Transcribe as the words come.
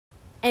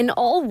An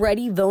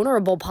already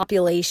vulnerable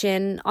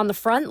population on the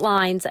front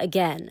lines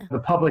again. The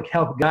public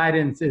health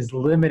guidance is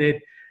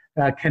limited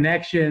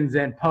connections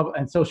and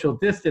social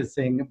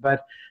distancing,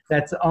 but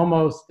that's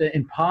almost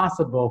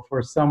impossible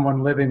for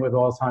someone living with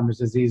Alzheimer's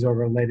disease or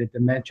related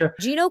dementia.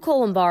 Gino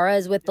Columbara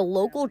is with the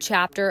local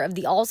chapter of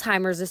the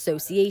Alzheimer's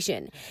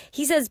Association.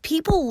 He says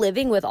people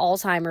living with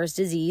Alzheimer's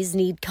disease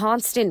need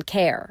constant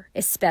care,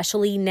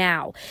 especially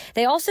now.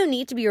 They also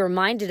need to be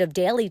reminded of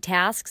daily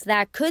tasks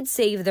that could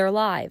save their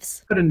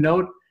lives. Put a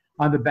note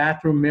on the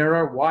bathroom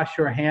mirror, wash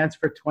your hands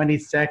for 20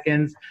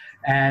 seconds,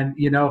 and,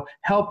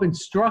 help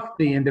instruct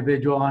the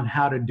individual on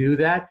how to do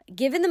that.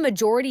 Given the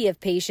majority of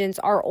patients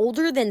are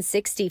older than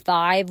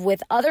 65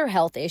 with other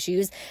health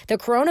issues, the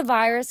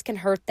coronavirus can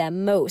hurt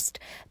them most.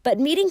 But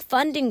meeting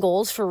funding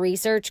goals for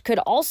research could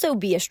also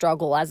be a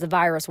struggle as the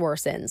virus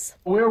worsens.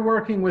 We're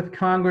working with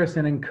Congress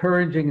and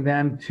encouraging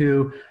them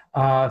to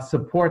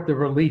support the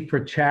Relief for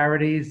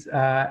Charities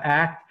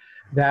Act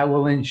that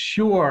will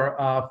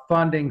ensure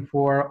funding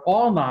for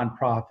all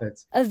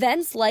nonprofits.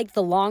 Events like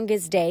the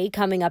longest day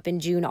coming up in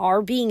June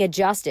are being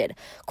adjusted.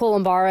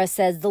 Columbara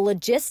says the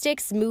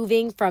logistics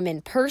moving from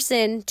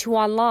in-person to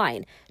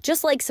online,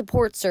 just like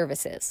support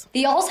services.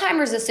 The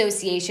Alzheimer's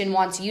Association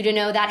wants you to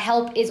know that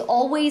help is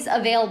always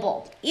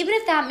available, even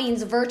if that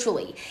means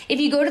virtually. If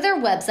you go to their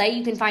website,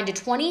 you can find a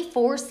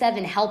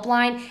 24/7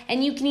 helpline,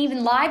 and you can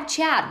even live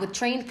chat with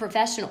trained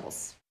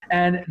professionals.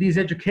 And these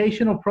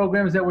educational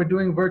programs that we're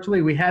doing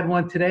virtually, we had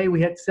one today,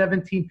 we had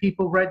 17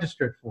 people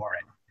registered for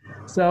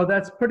it. So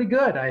that's pretty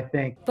good, I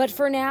think. But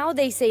for now,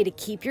 they say to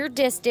keep your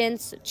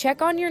distance, check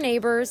on your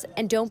neighbors,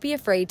 and don't be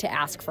afraid to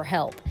ask for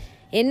help.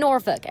 In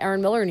Norfolk,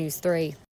 Erin Miller, News 3.